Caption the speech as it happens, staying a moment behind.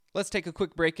Let's take a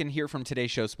quick break and hear from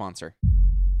today's show sponsor.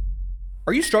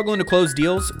 Are you struggling to close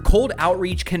deals? Cold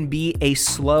outreach can be a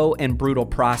slow and brutal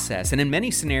process, and in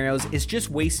many scenarios, it's just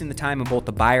wasting the time of both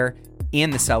the buyer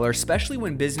and the seller, especially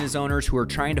when business owners who are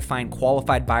trying to find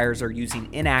qualified buyers are using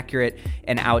inaccurate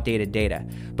and outdated data.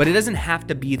 But it doesn't have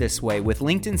to be this way. With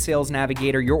LinkedIn Sales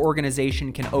Navigator, your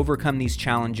organization can overcome these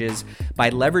challenges by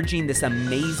leveraging this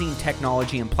amazing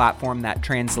technology and platform that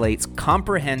translates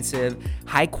comprehensive,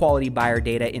 high-quality buyer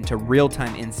data into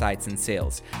real-time insights in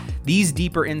sales. These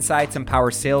deeper insights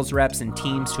empower sales reps and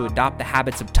teams to adopt the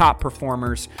habits of top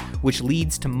performers, which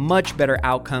leads to much better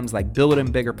outcomes like building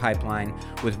a bigger pipeline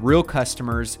with real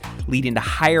customers, leading to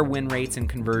higher win rates and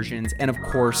conversions, and of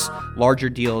course, larger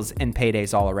deals and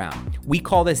paydays all around. We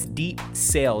call this deep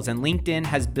sales, and LinkedIn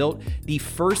has built the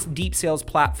first deep sales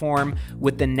platform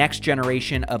with the next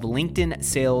generation of LinkedIn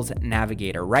Sales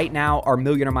Navigator. Right now, our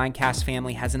Millionaire Mindcast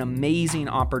family has an amazing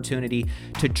opportunity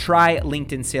to try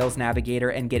LinkedIn Sales Navigator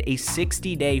and get a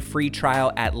 60-day free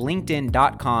trial at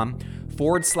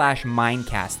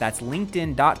linkedin.com/Mindcast. That's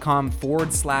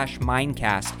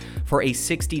linkedin.com/Mindcast for a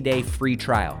 60-day free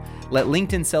trial. Let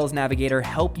LinkedIn Sales Navigator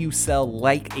help you sell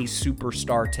like a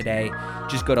superstar today.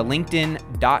 Just go to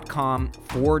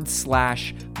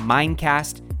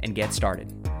linkedin.com/Mindcast and get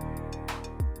started.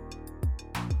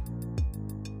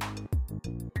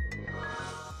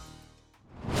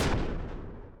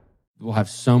 We'll have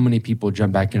so many people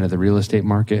jump back into the real estate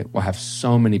market. We'll have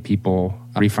so many people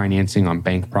refinancing on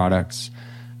bank products.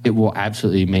 It will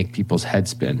absolutely make people's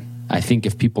heads spin. I think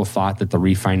if people thought that the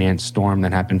refinance storm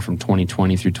that happened from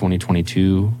 2020 through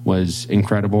 2022 was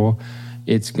incredible,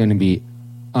 it's going to be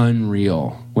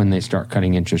unreal when they start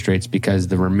cutting interest rates, because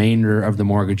the remainder of the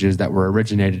mortgages that were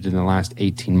originated in the last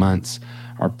 18 months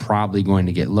are probably going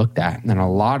to get looked at. And a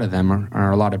lot of them,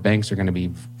 or a lot of banks, are going to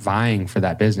be vying for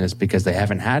that business because they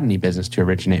haven't had any business to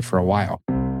originate for a while.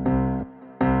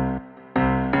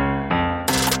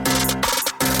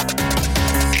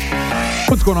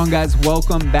 What's going on, guys?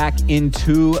 Welcome back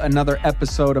into another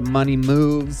episode of Money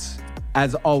Moves.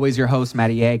 As always, your host,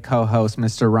 Matty A, co-host,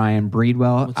 Mr. Ryan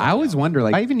Breedwell. I always wonder, do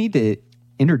I even need to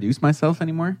introduce myself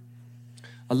anymore?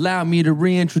 Allow me to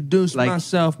reintroduce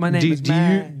myself. My name is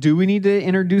Matt. Do we need to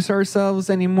introduce ourselves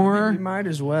anymore? We might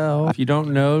as well. If you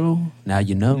don't know, now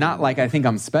you know. Not like I think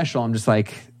I'm special. I'm just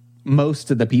like,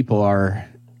 most of the people are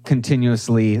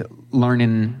continuously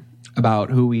learning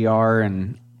about who we are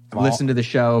and listen to the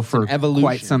show for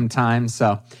quite some time.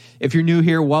 So if you're new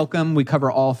here, welcome. We cover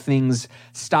all things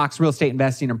stocks, real estate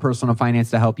investing, and personal finance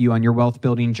to help you on your wealth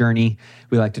building journey.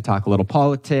 We like to talk a little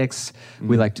politics.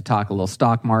 We like to talk a little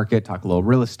stock market, talk a little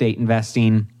real estate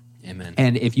investing. Amen.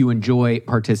 And if you enjoy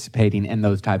participating in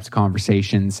those types of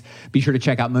conversations, be sure to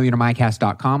check out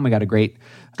MillionaireMindcast.com. We got a great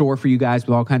store for you guys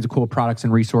with all kinds of cool products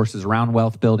and resources around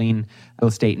wealth building, real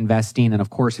estate investing. And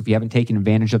of course, if you haven't taken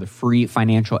advantage of the free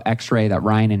financial x-ray that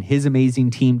Ryan and his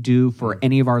amazing team do for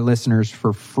any of our listeners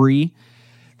for free,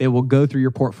 they will go through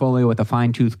your portfolio with a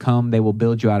fine-tooth comb. They will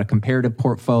build you out a comparative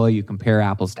portfolio. You compare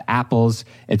apples to apples.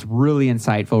 It's really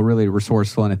insightful, really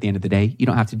resourceful. And at the end of the day, you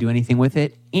don't have to do anything with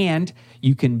it. And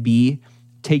you can be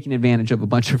taking advantage of a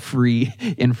bunch of free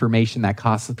information that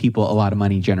costs people a lot of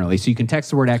money generally. So you can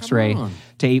text the word X-ray to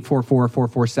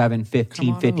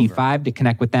 844-447-1555 to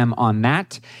connect with them on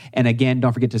that. And again,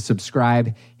 don't forget to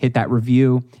subscribe, hit that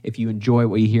review if you enjoy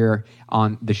what you hear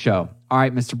on the show. All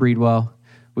right, Mr. Breedwell,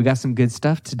 we got some good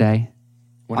stuff today.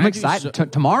 I'm excited.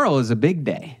 Tomorrow is a big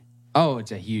day. Oh,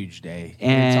 it's a huge day.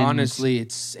 And it's honestly,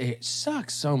 it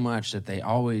sucks so much that they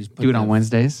always put do it on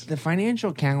Wednesdays. The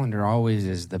financial calendar always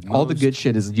is the most. All the good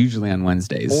shit is usually on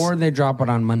Wednesdays. Or they drop it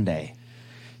on Monday.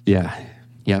 Yeah.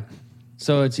 Yep.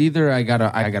 So it's either I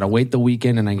gotta wait the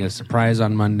weekend and I get a surprise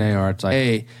on Monday, or it's like,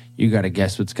 hey, you gotta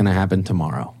guess what's gonna happen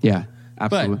tomorrow. Yeah.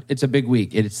 Absolutely. But it's a big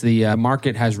week. It's the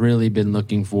market has really been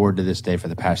looking forward to this day for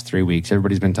the past 3 weeks.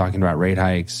 Everybody's been talking about rate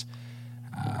hikes,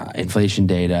 inflation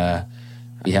data.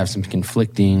 We have some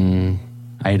conflicting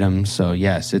items. So,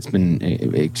 yes, it's been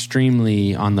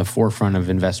extremely on the forefront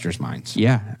of investors' minds.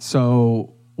 Yeah.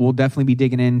 So we'll definitely be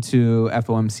digging into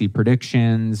FOMC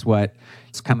predictions,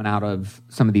 what's coming out of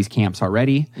some of these camps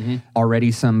already. Mm-hmm.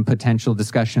 Already some potential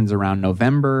discussions around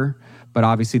November. But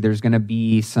obviously there's going to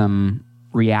be some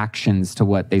reactions to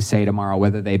what they say tomorrow,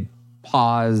 whether they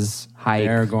pause, hike.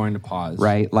 They're going to pause.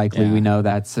 Right? Likely, we know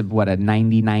that's a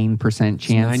 99%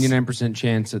 chance? 99%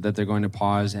 chance that they're going to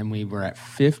pause, and we were at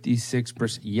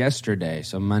 56% yesterday,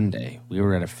 so Monday. We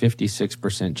were at a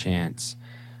 56% chance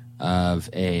of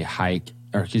a hike,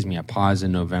 or excuse me, a pause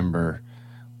in November,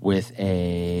 with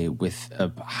a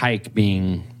hike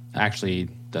being actually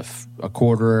a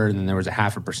quarter, and then there was a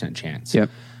 0.5% chance. Yep.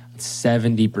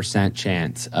 70%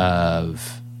 chance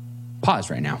of pause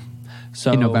right now.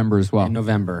 So in November as well. In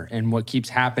November. And what keeps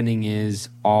happening is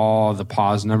all the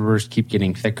pause numbers keep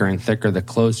getting thicker and thicker the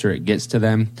closer it gets to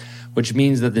them, which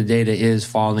means that the data is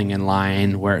falling in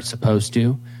line where it's supposed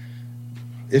to.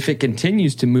 If it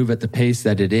continues to move at the pace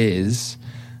that it is,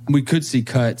 we could see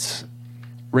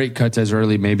rate cuts as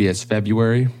early maybe as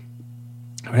February.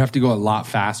 I would have to go a lot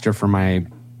faster for my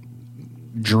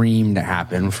dream to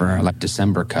happen for like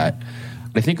December cut.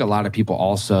 I think a lot of people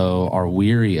also are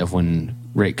weary of when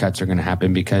rate cuts are going to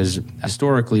happen because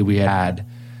historically we had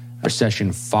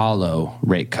recession follow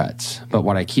rate cuts. But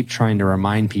what I keep trying to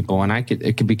remind people, and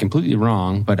it could be completely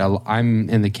wrong, but I'm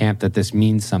in the camp that this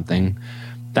means something.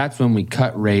 That's when we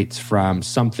cut rates from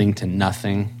something to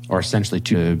nothing, or essentially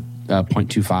to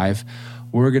 0.25.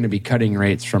 We're going to be cutting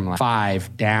rates from like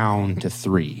 5 down to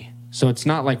 3. So it's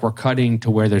not like we're cutting to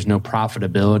where there's no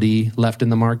profitability left in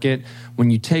the market.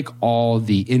 When you take all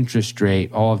the interest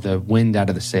rate, all of the wind out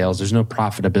of the sails, there's no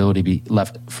profitability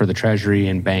left for the Treasury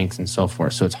and banks and so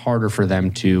forth. So it's harder for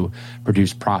them to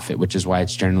produce profit, which is why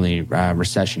it's generally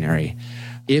recessionary.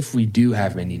 If we do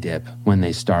have any dip when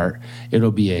they start,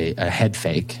 it'll be a head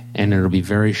fake, and it'll be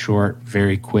very short,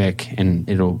 very quick, and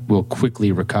we'll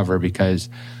quickly recover because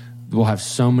we'll have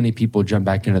so many people jump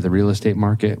back into the real estate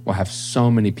market. We'll have so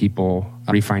many people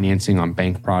refinancing on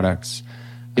bank products.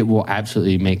 It will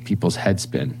absolutely make people's heads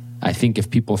spin. I think if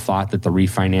people thought that the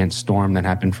refinance storm that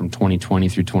happened from 2020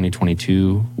 through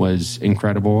 2022 was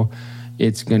incredible,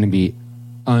 it's going to be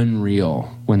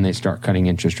unreal when they start cutting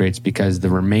interest rates because the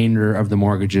remainder of the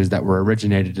mortgages that were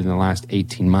originated in the last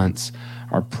 18 months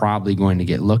are probably going to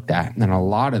get looked at. And a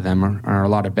lot of them a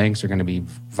lot of banks are going to be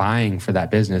vying for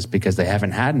that business because they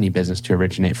haven't had any business to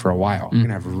originate for a while. We're going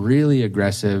to have really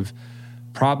aggressive,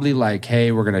 probably like,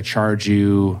 hey, we're going to charge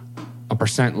you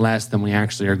 1% less than we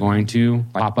actually are going to,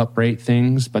 pop-up rate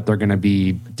things, but they're going to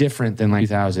be different than like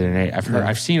 2008.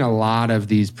 I've seen a lot of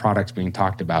these products being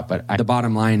talked about, but the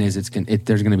bottom line is there's going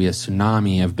to be a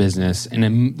tsunami of business,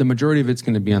 and the majority of it's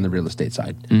going to be on the real estate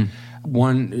side.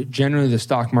 Generally the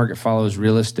stock market follows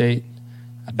real estate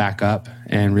back up,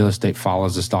 and real estate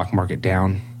follows the stock market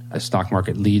down. The stock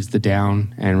market leads the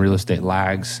down, and real estate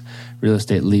lags. Real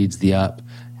estate leads the up,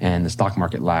 and the stock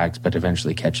market lags, but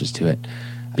eventually catches to it,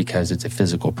 because it's a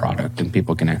physical product and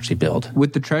people can actually build.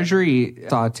 With the Treasury, I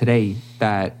saw today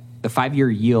that the 5-year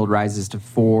yield rises to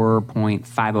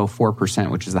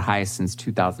 4.504%, which is the highest since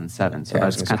 2007. So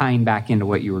that's kind of tying back into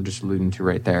what you were just alluding to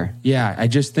right there. Yeah, I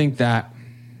just think that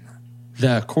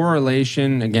the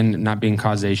correlation, again, not being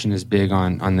causation, is big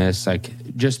on this.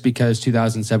 Like, just because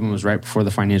 2007 was right before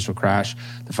the financial crash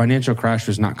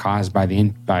was not caused by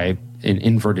an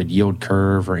inverted yield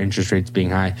curve or interest rates being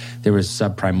high. There was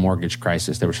subprime mortgage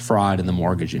crisis. There was fraud in the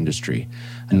mortgage industry,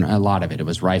 and a lot of it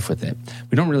was rife with it.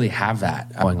 We don't really have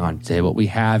that going on today. What we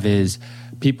have is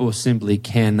people simply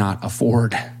cannot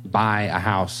afford to buy a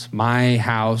house. My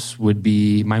house would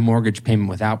be, my mortgage payment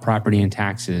without property and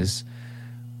taxes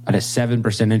at a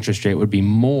 7% interest rate would be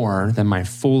more than my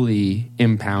fully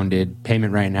impounded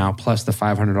payment right now, plus the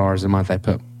 $500 a month I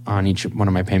put on each one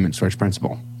of my payments towards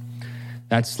principal.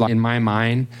 That's, like, in my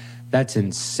mind, that's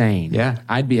insane. Yeah.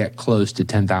 I'd be at close to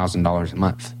 $10,000 a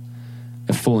month,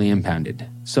 fully impounded.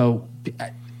 So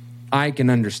I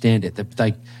can understand it.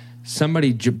 Like,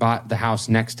 somebody bought the house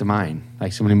next to mine.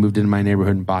 Like, somebody moved into my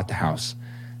neighborhood and bought the house.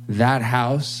 That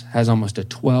house has almost a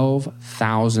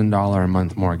 $12,000 a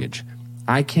month mortgage.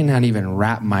 I cannot even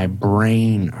wrap my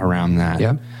brain around that.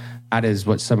 Yeah. That is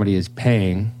what somebody is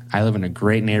paying. I live in a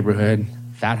great neighborhood.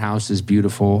 That house is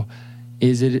beautiful.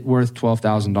 Is it worth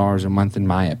 $12,000 a month in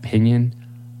my opinion?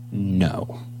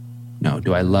 No.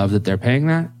 Do I love that they're paying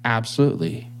that?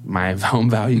 Absolutely. My home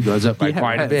value goes up by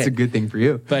quite a bit. It's a good thing for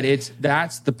you. But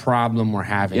that's the problem we're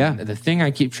having. Yeah. The thing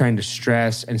I keep trying to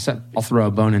stress, and I'll throw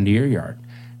a bone into your yard.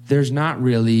 There's not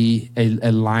really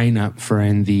a lineup for,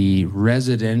 in the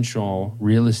residential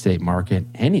real estate market,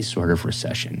 any sort of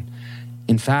recession.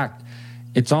 In fact,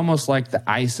 it's almost like the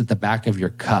ice at the back of your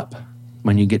cup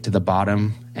when you get to the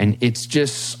bottom, and it's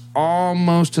just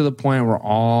almost to the point where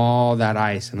all that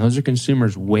ice, and those are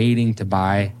consumers waiting to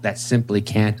buy that simply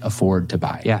can't afford to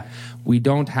buy. Yeah. We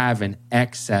don't have an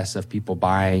excess of people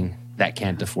buying that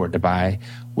can't afford to buy.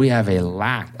 We have a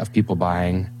lack of people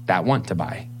buying that want to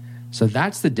buy. So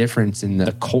that's the difference in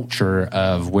the culture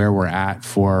of where we're at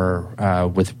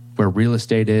with where real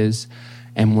estate is,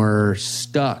 and we're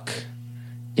stuck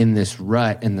in this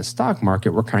rut in the stock market.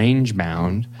 We're range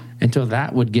bound until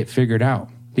that would get figured out.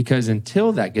 Because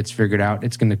until that gets figured out,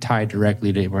 it's going to tie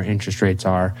directly to where interest rates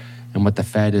are. and what the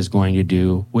Fed is going to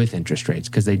do with interest rates,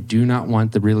 because they do not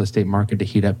want the real estate market to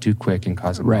heat up too quick and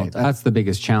cause a meltdown. That's the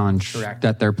biggest challenge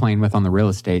that they're playing with on the real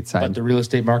estate side. But the real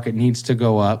estate market needs to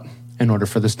go up in order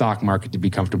for the stock market to be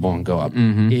comfortable and go up.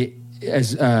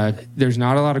 There's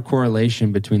not a lot of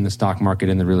correlation between the stock market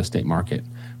and the real estate market,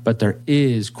 but there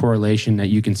is correlation that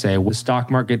you can say, well, the stock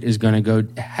market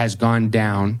has gone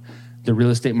down. The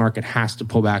real estate market has to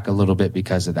pull back a little bit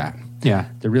because of that. Yeah.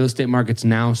 The real estate market's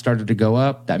now started to go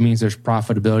up. That means there's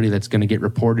profitability that's going to get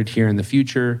reported here in the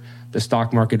future. The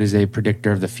stock market is a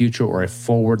predictor of the future or a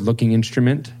forward-looking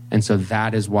instrument. And so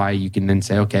that is why you can then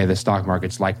say, okay, the stock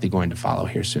market's likely going to follow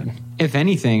here soon. If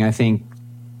anything,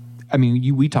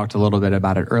 we talked a little bit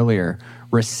about it earlier.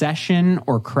 Recession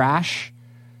or crash,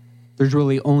 there's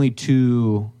really only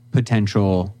two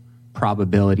potential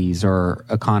probabilities or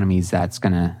economies that's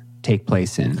going to take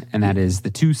place in, and that is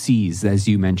the two C's, as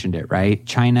you mentioned it, right?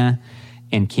 China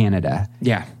and Canada.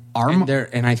 Yeah.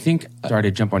 And I think, sorry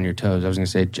to jump on your toes, I was going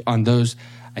to say, on those,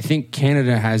 I think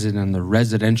Canada has it on the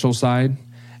residential side,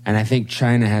 and I think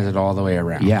China has it all the way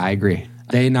around. Yeah, I agree.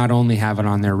 They not only have it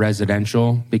on their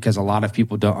residential, because a lot of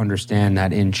people don't understand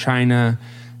that in China,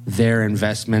 their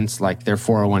investments, like their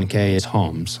 401k, is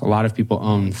homes. A lot of people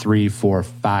own 3, 4,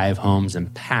 5 homes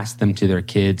and pass them to their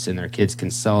kids, and their kids can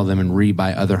sell them and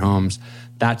rebuy other homes.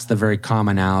 That's the very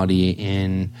commonality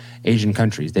in Asian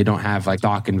countries. They don't have like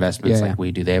stock investments like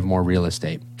we do. They have more real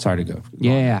estate. Sorry to go.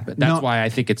 Yeah. But that's why I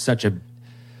think it's such a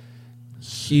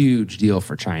huge deal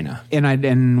for China.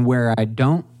 And where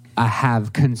I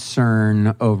have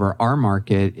concern over our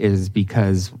market is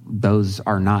because those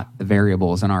are not the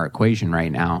variables in our equation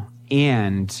right now.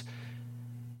 And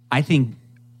I think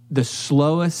the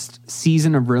slowest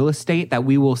season of real estate that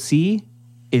we will see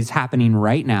is happening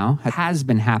right now, has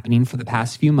been happening for the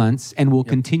past few months, and will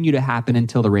continue to happen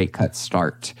until the rate cuts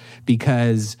start.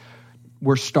 Because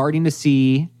we're starting to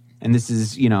see, and this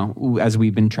is, as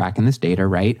we've been tracking this data,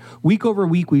 right? Week over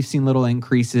week, we've seen little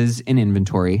increases in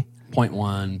inventory.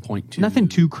 0.1, 0.2. Nothing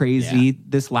too crazy. Yeah.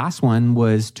 This last one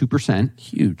was 2%.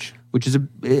 Huge. Which is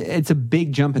it's a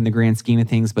big jump in the grand scheme of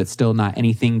things, but still not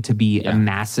anything to be a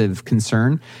massive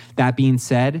concern. That being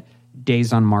said,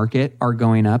 days on market are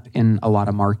going up in a lot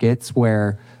of markets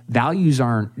where values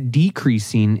aren't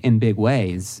decreasing in big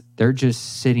ways. They're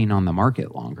just sitting on the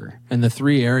market longer. And the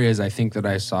 3 areas I think that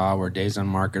I saw where days on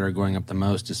market are going up the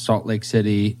most is Salt Lake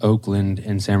City, Oakland,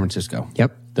 and San Francisco.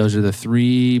 Yep. Those are the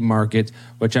 3 markets,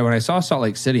 which when I saw Salt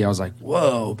Lake City, I was like,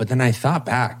 whoa. But then I thought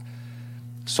back.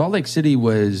 Salt Lake City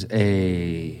was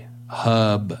a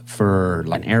hub for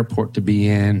like an airport to be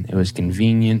in. It was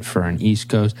convenient for an East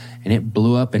Coast. And it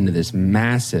blew up into this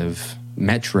massive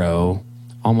metro,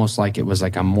 almost like it was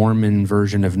like a Mormon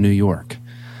version of New York.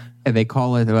 They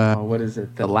call it, what is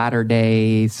it? The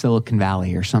Latter-day Silicon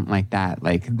Valley or something like that.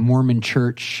 Like Mormon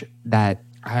church that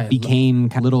became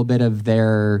a little bit of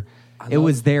their... It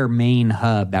was their main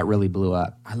hub that really blew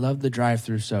up. I love the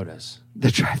drive-through sodas.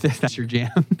 That's your jam.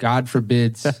 God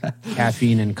forbids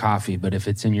caffeine and coffee, but if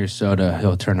it's in your soda,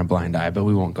 he'll turn a blind eye. But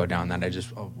we won't go down that.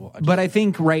 But I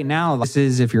think right now, this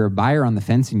is if you're a buyer on the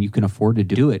fence and you can afford to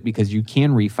do it, because you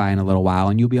can refi in a little while,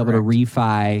 and you'll be able to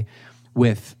refi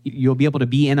you'll be able to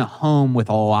be in a home with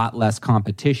a lot less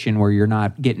competition where you're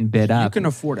not getting bid up. You can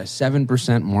afford a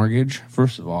 7% mortgage.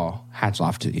 First of all, hats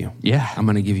off to you. Yeah. I'm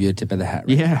going to give you a tip of the hat.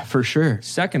 Yeah, for sure.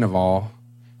 Second of all,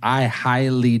 I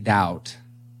highly doubt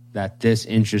that this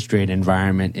interest rate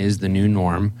environment is the new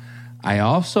norm. I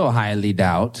also highly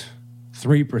doubt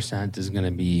 3% is going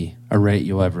to be a rate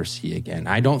you'll ever see again.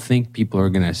 I don't think people are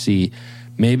going to see,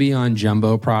 maybe on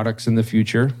jumbo products in the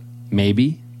future,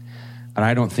 maybe. But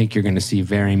I don't think you're going to see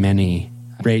very many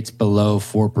rates below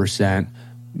 4%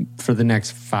 for the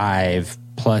next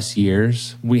 5+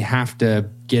 years. We have to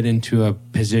get into a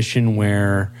position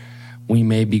where we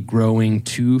may be growing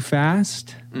too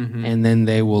fast, and then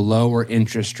they will lower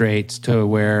interest rates to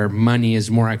where money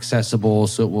is more accessible,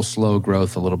 so it will slow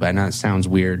growth a little bit. Now, it sounds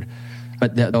weird,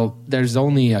 but there's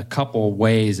only a couple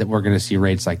ways that we're going to see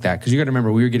rates like that. Because you got to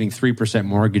remember, we were getting 3%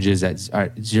 mortgages at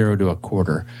 0 to a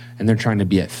quarter, and they're trying to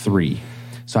be at 3.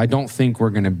 So I don't think we're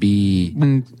going to be...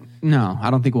 No, I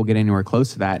don't think we'll get anywhere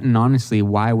close to that. And honestly,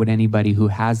 why would anybody who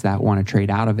has that want to trade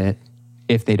out of it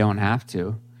if they don't have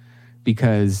to?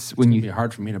 Because when it'd be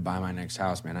hard for me to buy my next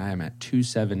house, man. I am at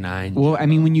 279. Well, I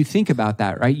mean, when you think about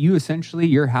that, right? You essentially,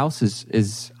 your house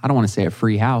is I don't want to say a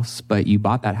free house, but you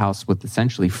bought that house with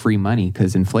essentially free money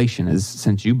because inflation is,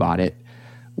 since you bought it,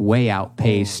 way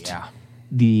outpaced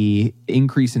the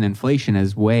increase in inflation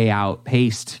has way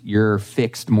outpaced your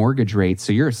fixed mortgage rate.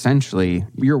 So you're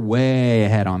way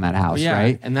ahead on that house,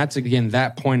 right? And that's, again,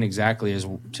 that point exactly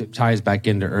ties back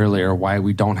into earlier why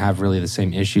we don't have really the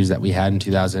same issues that we had in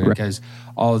 2000. Right. Because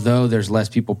although there's less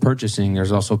people purchasing,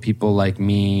 there's also people like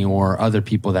me or other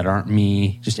people that aren't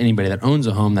me, just anybody that owns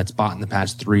a home that's bought in the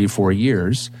past 3-4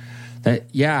 years.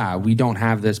 That, we don't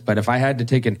have this, but if I had to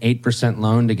take an 8%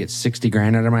 loan to get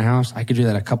 $60,000 out of my house, I could do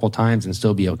that a couple times and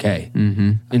still be okay.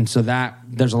 Mm-hmm. And so that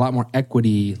there's a lot more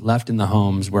equity left in the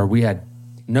homes where we had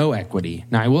no equity.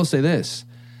 Now, I will say this.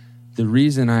 The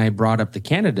reason I brought up the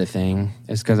Canada thing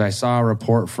is because I saw a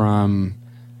report from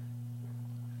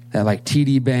that like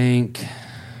TD Bank,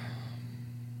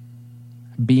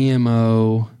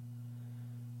 BMO,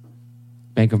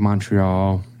 Bank of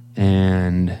Montreal,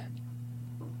 and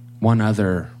one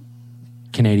other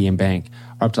Canadian bank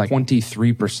are up to like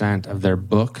 23% of their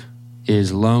book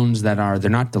is loans that they're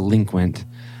not delinquent,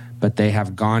 but they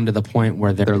have gone to the point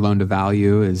where their loan to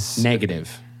value is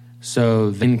negative. So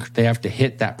then they have to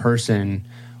hit that person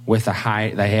with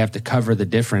they have to cover the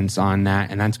difference on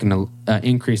that, and that's going to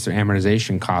increase their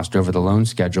amortization cost over the loan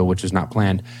schedule, which is not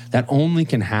planned. That only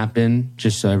can happen,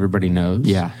 just so everybody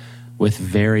knows, with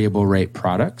variable rate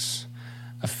products.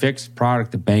 A fixed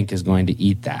product, the bank is going to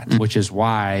eat that, which is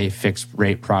why fixed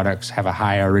rate products have a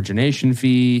higher origination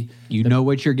fee. You know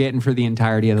what you're getting for the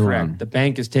entirety of the loan. The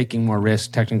bank is taking more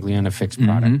risk technically on a fixed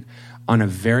product. On a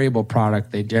variable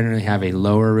product, they generally have a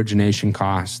lower origination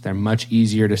cost. They're much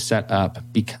easier to set up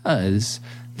because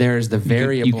there's the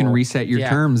variable. You can reset your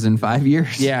terms in 5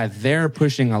 years. Yeah, they're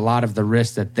pushing a lot of the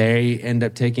risk that they end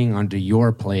up taking onto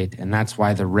your plate, and that's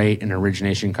why the rate and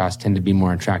origination costs tend to be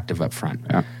more attractive up front.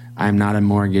 Yeah. I'm not a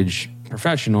mortgage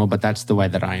professional, but that's the way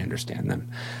that I understand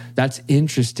them. That's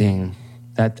interesting.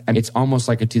 It's almost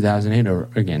like a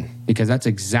 2008 again, because that's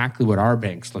exactly what our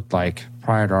banks looked like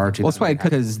prior to our 2008. Well, that's why,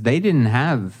 because they didn't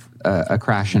have a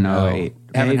crash in 2008.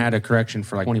 Haven't had a correction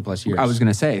for like 20 plus years. I was going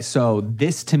to say, so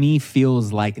this to me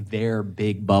feels like their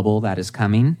big bubble that is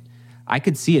coming. I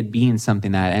could see it being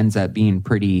something that ends up being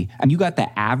pretty, and you got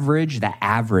the average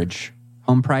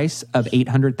home price of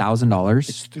 $800,000.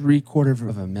 It's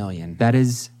 $750,000. That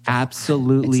is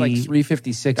absolutely. It's like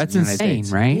 $356,000. That's insane,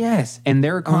 right? Yes. And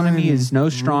their economy is no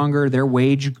stronger. Their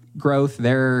wage growth,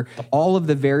 all of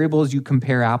the variables you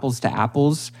compare apples to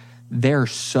apples, they're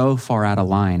so far out of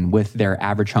line with their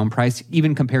average home price,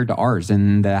 even compared to ours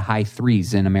in the high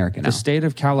threes in America now. The state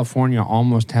of California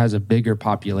almost has a bigger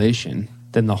population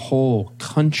than the whole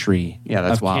country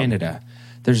of Canada.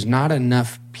 There's not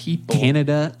enough people.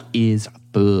 Canada is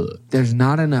fucked. There's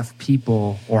not enough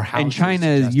people or houses. And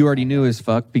China, you already knew, is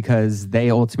fucked because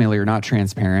they ultimately are not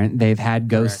transparent. They've had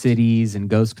ghost cities and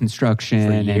ghost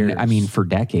construction for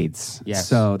decades. Yes.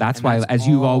 So that's why, as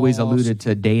you've always alluded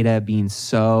to, data being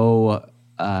so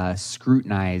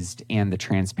scrutinized and the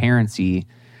transparency,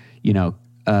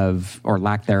 of or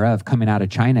lack thereof coming out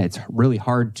of China, it's really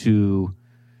hard to.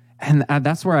 And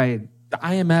that's where the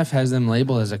IMF has them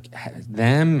labeled as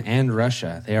them and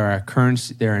Russia. They are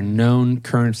They're a known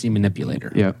currency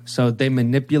manipulator. Yeah. So they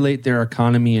manipulate their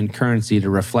economy and currency to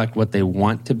reflect what they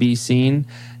want to be seen,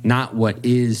 not what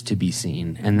is to be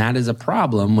seen. And that is a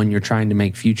problem when you're trying to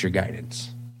make future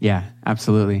guidance. Yeah,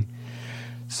 absolutely.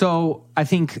 So I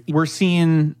think we're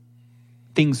seeing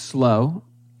things slow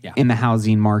in the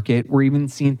housing market. We're even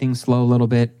seeing things slow a little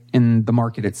bit in the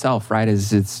market itself, right?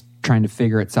 As it's trying to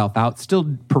figure itself out,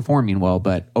 still performing well,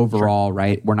 but overall,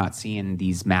 right, we're not seeing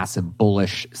these massive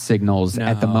bullish signals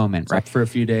at the moment, right? For a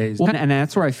few days. Well, and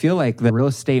that's where I feel like the real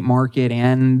estate market,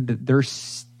 and they're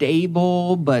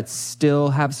stable, but still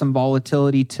have some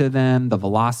volatility to them. The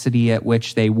velocity at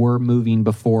which they were moving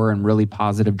before in really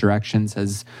positive directions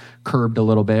has curbed a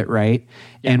little bit, right?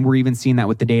 Yeah. And we're even seeing that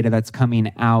with the data that's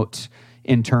coming out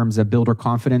in terms of builder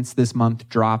confidence this month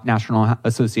dropped. National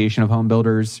Association of Home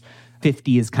Builders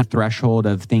 50 is kind of threshold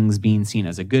of things being seen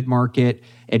as a good market.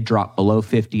 It dropped below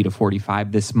 50 to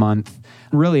 45 this month.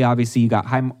 Really, obviously, you got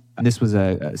high. This was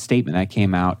a statement that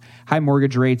came out. High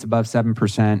mortgage rates above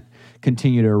 7%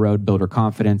 continue to erode builder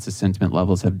confidence. The sentiment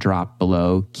levels have dropped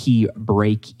below key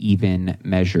break-even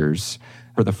measures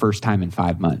for the first time in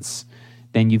 5 months.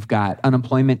 Then you've got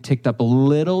unemployment ticked up a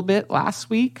little bit last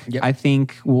week. Yep. I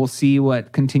think we'll see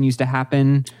what continues to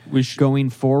happen going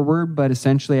forward. But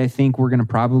essentially, I think we're going to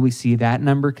probably see that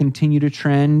number continue to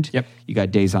trend. Yep. You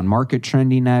got days on market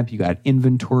trending up. You got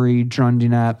inventory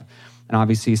trending up. And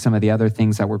obviously, some of the other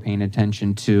things that we're paying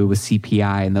attention to with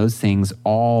CPI and those things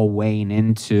all weighing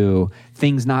into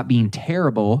things not being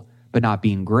terrible, but not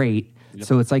being great. Yep.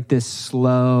 So it's like this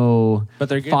slow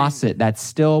faucet that's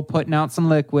still putting out some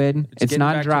liquid. It's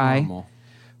not dry.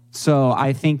 So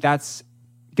I think that's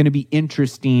going to be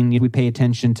interesting. We pay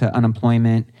attention to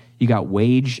unemployment. You got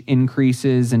wage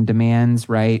increases and demands,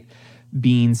 right?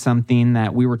 Being something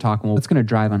that we were talking, well, what's going to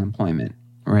drive unemployment,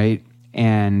 right?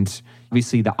 And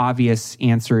obviously the obvious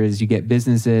answer is you get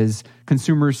businesses,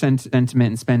 consumer sentiment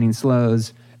and spending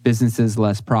slows, businesses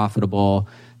less profitable,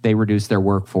 they reduce their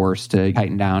workforce to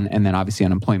tighten down, and then obviously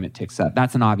unemployment ticks up.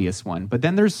 That's an obvious one. But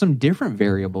then there's some different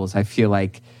variables, I feel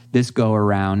like, this go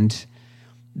around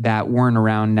that weren't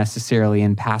around necessarily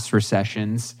in past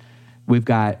recessions. We've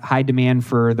got high demand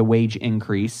for the wage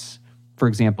increase. For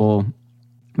example,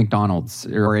 McDonald's,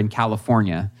 or in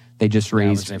California, they just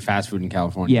raised... I would say fast food in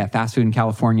California. Yeah, fast food in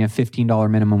California, $15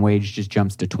 minimum wage just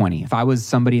jumps to $20. If I was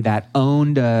somebody that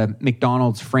owned a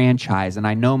McDonald's franchise and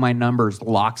I know my numbers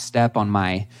lockstep on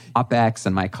my OpEx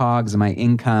and my COGS and my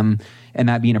income, and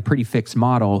that being a pretty fixed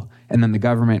model, and then the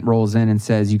government rolls in and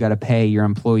says you got to pay your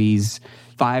employees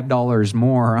 $5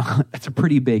 more, that's a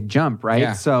pretty big jump, right?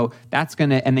 Yeah. So that's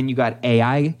going to, and then you got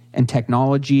AI and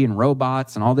technology and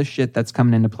robots and all this shit that's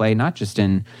coming into play, not just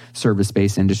in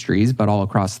service-based industries, but all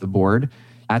across the board.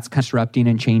 That's disrupting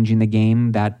and changing the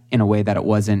game that in a way that it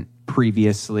wasn't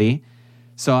previously.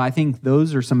 So I think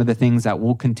those are some of the things that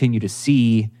we'll continue to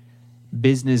see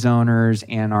business owners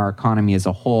and our economy as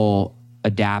a whole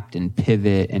adapt and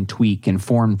pivot and tweak and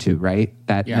form to, right?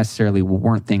 That necessarily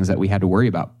weren't things that we had to worry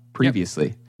about previously.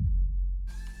 Yep.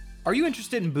 Are you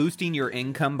interested in boosting your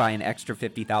income by an extra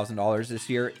 $50,000 this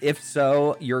year? If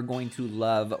so, you're going to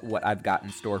love what I've got in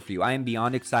store for you. I am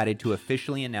beyond excited to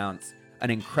officially announce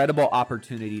an incredible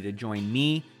opportunity to join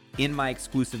me in my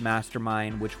exclusive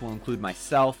mastermind, which will include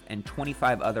myself and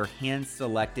 25 other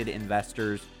hand-selected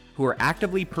investors who are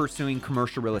actively pursuing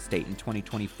commercial real estate in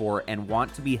 2024 and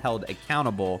want to be held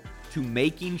accountable to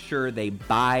making sure they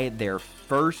buy their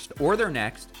first or their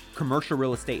next commercial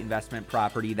real estate investment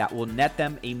property that will net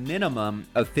them a minimum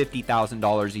of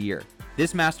 $50,000 a year.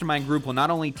 This mastermind group will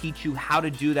not only teach you how to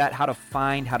do that, how to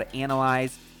find, how to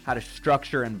analyze, how to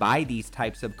structure and buy these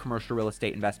types of commercial real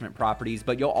estate investment properties,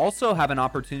 but you'll also have an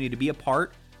opportunity to be a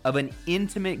part of an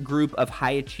intimate group of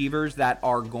high achievers that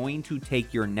are going to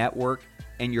take your network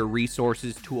and your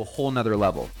resources to a whole nother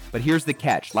level. But here's the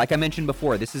catch. Like I mentioned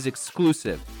before, this is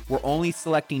exclusive. We're only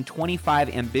selecting 25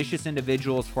 ambitious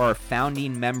individuals for our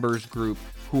founding members group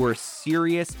who are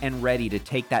serious and ready to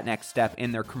take that next step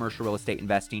in their commercial real estate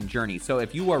investing journey. So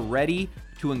if you are ready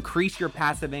to increase your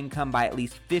passive income by at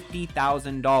least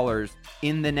 $50,000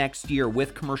 in the next year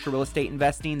with commercial real estate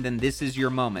investing, then this is your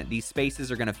moment. These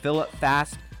spaces are going to fill up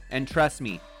fast. And trust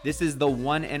me, this is the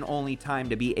one and only time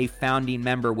to be a founding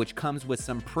member, which comes with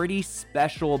some pretty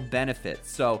special benefits.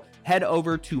 So head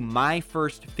over to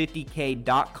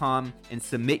myfirst50k.com and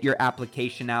submit your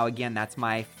application now. Again, that's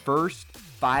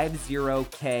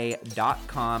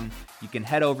myfirst50k.com. You can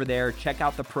head over there, check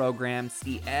out the program,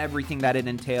 see everything that it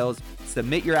entails,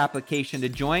 submit your application to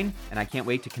join, and I can't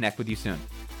wait to connect with you soon.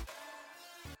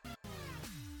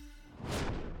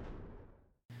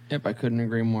 Yep, I couldn't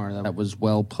agree more. That was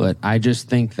well put. I just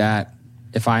think that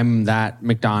if I'm that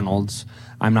McDonald's,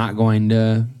 I'm not going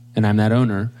to, and I'm that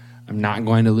owner, I'm not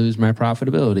going to lose my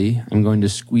profitability. I'm going to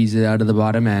squeeze it out of the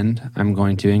bottom end. I'm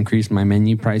going to increase my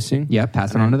menu pricing. Yeah,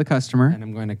 pass it on to the customer. And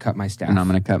I'm going to cut my staff. And I'm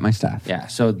going to cut my staff. Yeah,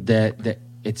 so that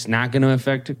it's not going to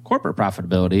affect corporate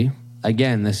profitability.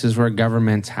 Again, this is where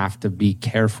governments have to be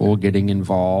careful getting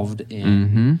involved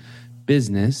in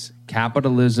business.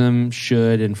 Capitalism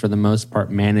should, and for the most part,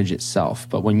 manage itself.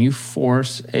 But when you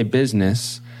force a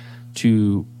business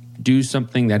to do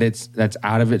something that's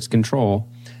out of its control,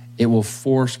 it will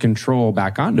force control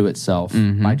back onto itself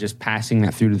by just passing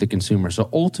that through to the consumer. So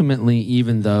ultimately,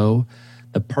 even though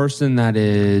the person that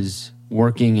is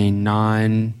working a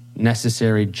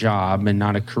non-necessary job and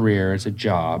not a career, it's a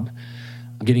job,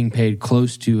 getting paid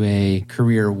close to a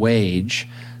career wage,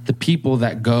 the people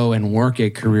that go and work a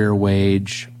career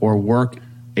wage or work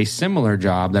a similar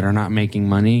job that are not making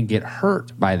money get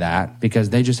hurt by that because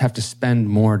they just have to spend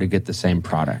more to get the same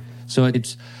product. So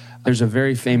there's a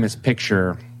very famous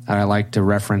picture that I like to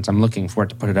reference. I'm looking for it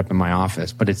to put it up in my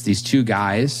office, but it's these two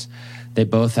guys. They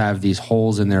both have these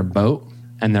holes in their boat,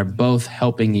 and they're both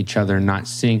helping each other not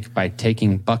sink by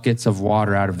taking buckets of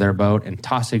water out of their boat and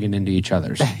tossing it into each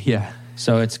other's. Yeah.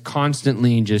 So it's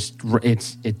constantly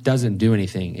it doesn't do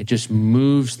anything. It just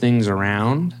moves things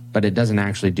around, but it doesn't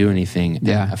actually do anything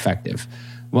effective.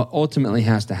 What ultimately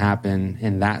has to happen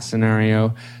in that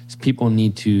scenario is people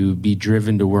need to be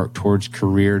driven to work towards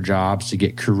career jobs to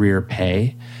get career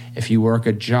pay. If you work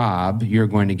a job, you're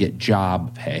going to get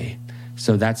job pay.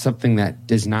 So that's something that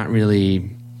is not really,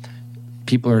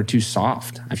 people are too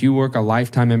soft. If you work a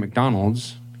lifetime at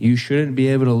McDonald's, You shouldn't be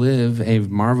able to live a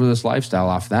marvelous lifestyle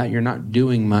off that. You're not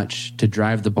doing much to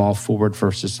drive the ball forward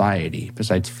for society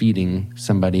besides feeding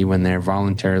somebody when they're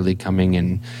voluntarily coming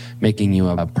and making you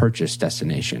a purchase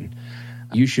destination.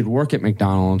 You should work at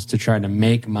McDonald's to try to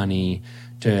make money,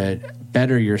 to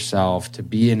better yourself, to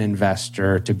be an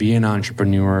investor, to be an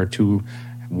entrepreneur, to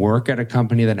work at a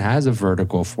company that has a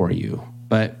vertical for you.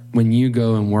 But when you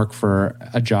go and work for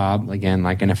a job, again,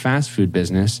 like in a fast food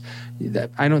business,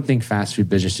 I don't think fast food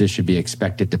businesses should be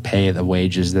expected to pay the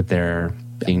wages that they're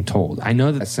being told. I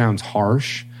know that sounds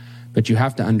harsh, but you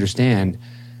have to understand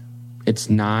it's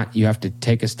not, you have to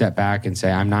take a step back and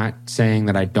say, I'm not saying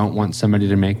that I don't want somebody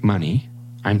to make money.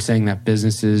 I'm saying that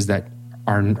businesses that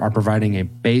are providing a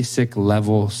basic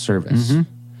level service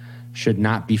should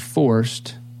not be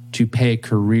forced to pay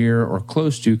career or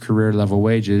close to career level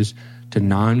wages to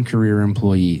non-career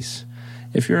employees.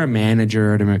 If you're a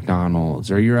manager at a McDonald's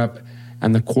or you're up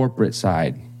on the corporate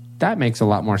side, that makes a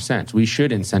lot more sense. We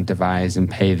should incentivize and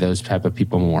pay those type of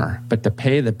people more. But to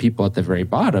pay the people at the very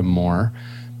bottom more,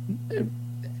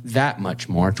 that much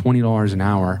more, $20 an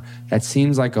hour, that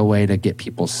seems like a way to get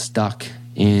people stuck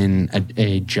in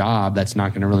a job that's not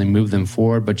going to really move them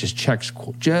forward, but just checks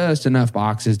just enough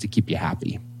boxes to keep you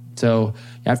happy. So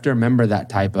you have to remember that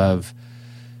type of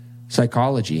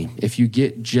psychology. If you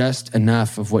get just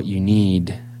enough of what you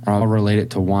need, I'll relate it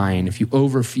to wine. If you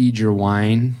overfeed your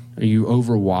wine or you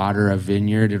overwater a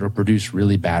vineyard, it'll produce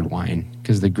really bad wine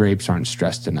because the grapes aren't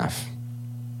stressed enough.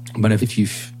 But if you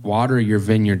water your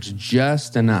vineyards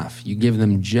just enough, you give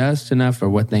them just enough for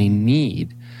what they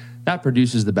need, that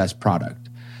produces the best product.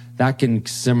 That can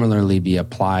similarly be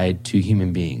applied to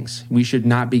human beings. We should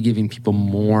not be giving people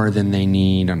more than they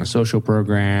need on a social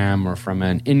program or from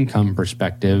an income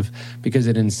perspective because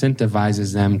it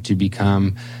incentivizes them to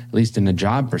become, at least in a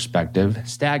job perspective,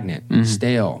 stagnant,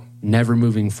 stale, never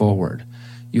moving forward.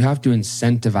 You have to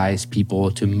incentivize people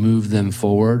to move them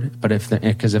forward, but if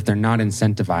they're not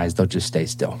incentivized, they'll just stay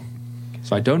still.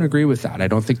 So I don't agree with that. I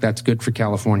don't think that's good for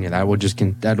California.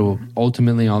 That'll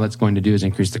ultimately, all that's going to do is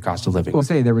increase the cost of living. Well,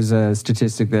 say there was a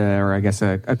statistic there, or I guess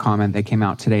a comment that came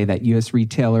out today that U.S.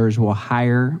 retailers will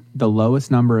hire the lowest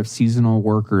number of seasonal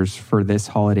workers for this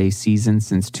holiday season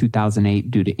since 2008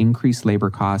 due to increased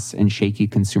labor costs and shaky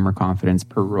consumer confidence,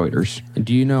 per Reuters.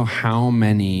 Do you know how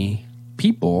many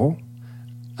people,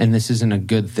 and this isn't a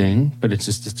good thing, but it's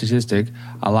just a statistic,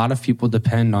 a lot of people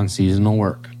depend on seasonal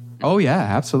work. Oh, yeah,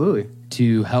 absolutely.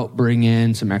 To help bring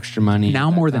in some extra money. Now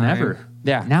more than ever.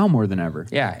 Yeah. Now more than ever.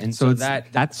 Yeah. And so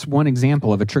that's one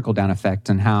example of a trickle-down effect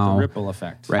and how... The ripple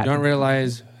effect. Right. You don't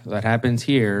realize what happens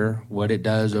here, what it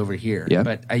does over here. Yep.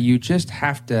 But you just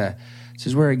have to... This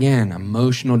is where, again,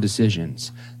 emotional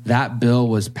decisions. That bill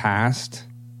was passed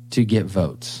to get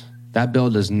votes. That bill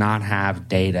does not have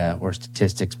data or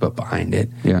statistics put behind it.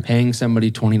 Yeah. Paying somebody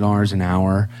 $20 an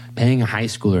hour, paying a high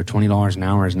schooler $20 an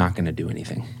hour is not going to do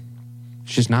anything.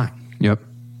 It's just not. Yep.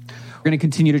 We're going to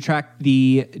continue to track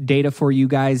the data for you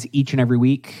guys each and every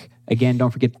week. Again, don't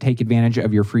forget to take advantage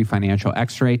of your free financial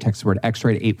x-ray. Text the word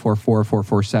x-ray to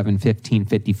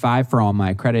 844-447-1555 for all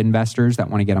my credit investors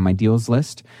that want to get on my deals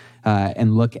list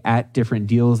and look at different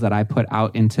deals that I put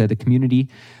out into the community.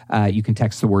 You can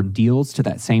text the word deals to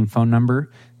that same phone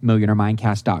number,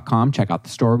 millionairemindcast.com. Check out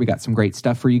the store. We got some great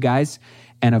stuff for you guys.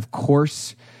 And of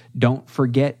course, don't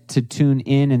forget to tune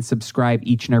in and subscribe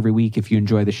each and every week. If you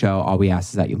enjoy the show, all we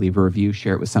ask is that you leave a review,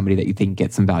 share it with somebody that you think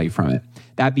gets some value from it.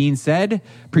 That being said,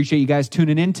 appreciate you guys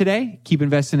tuning in today. Keep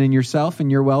investing in yourself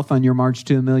and your wealth on your march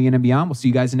to $1 million and beyond. We'll see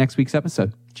you guys in next week's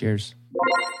episode. Cheers.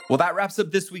 Well, that wraps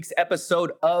up this week's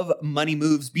episode of Money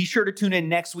Moves. Be sure to tune in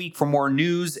next week for more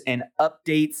news and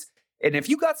updates. And if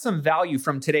you got some value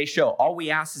from today's show, all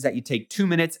we ask is that you take 2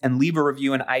 minutes and leave a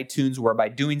review in iTunes, where by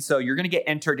doing so, you're going to get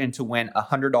entered in to win a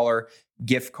 $100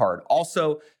 gift card.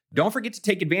 Also, don't forget to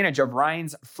take advantage of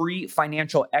Ryan's free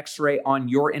financial x-ray on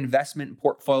your investment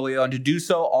portfolio. And to do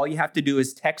so, all you have to do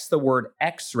is text the word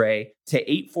x-ray to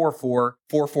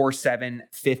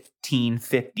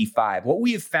 844-447-1555. What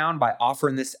we have found by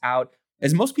offering this out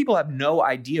is most people have no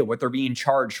idea what they're being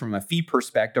charged from a fee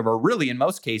perspective, or really in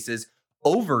most cases,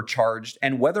 overcharged,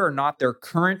 and whether or not their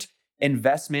current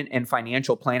investment and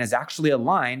financial plan is actually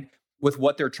aligned with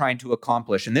what they're trying to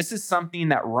accomplish. And this is something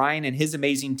that Ryan and his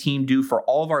amazing team do for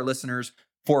all of our listeners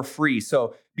for free.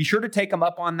 So be sure to take them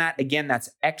up on that. Again, that's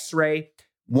X-Ray,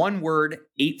 one word,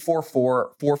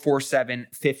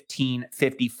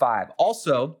 844-447-1555.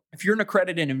 Also, if you're an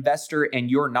accredited investor and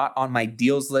you're not on my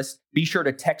deals list, be sure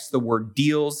to text the word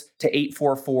deals to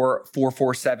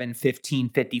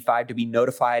 844-447-1555 to be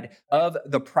notified of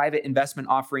the private investment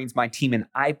offerings my team and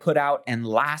I put out. And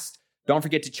last Don't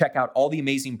forget to check out all the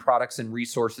amazing products and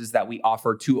resources that we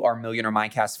offer to our Millionaire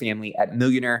Mindcast family at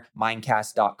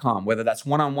millionairemindcast.com. Whether that's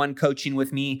one-on-one coaching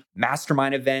with me,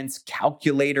 mastermind events,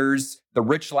 calculators, the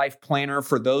Rich Life Planner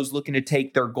for those looking to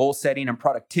take their goal setting and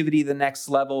productivity to the next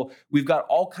level. We've got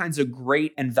all kinds of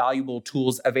great and valuable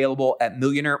tools available at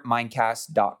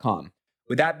millionairemindcast.com.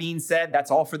 With that being said,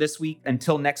 that's all for this week.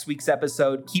 Until next week's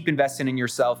episode, keep investing in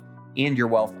yourself and your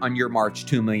wealth on your march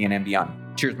to $1 million and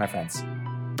beyond. Cheers, my friends.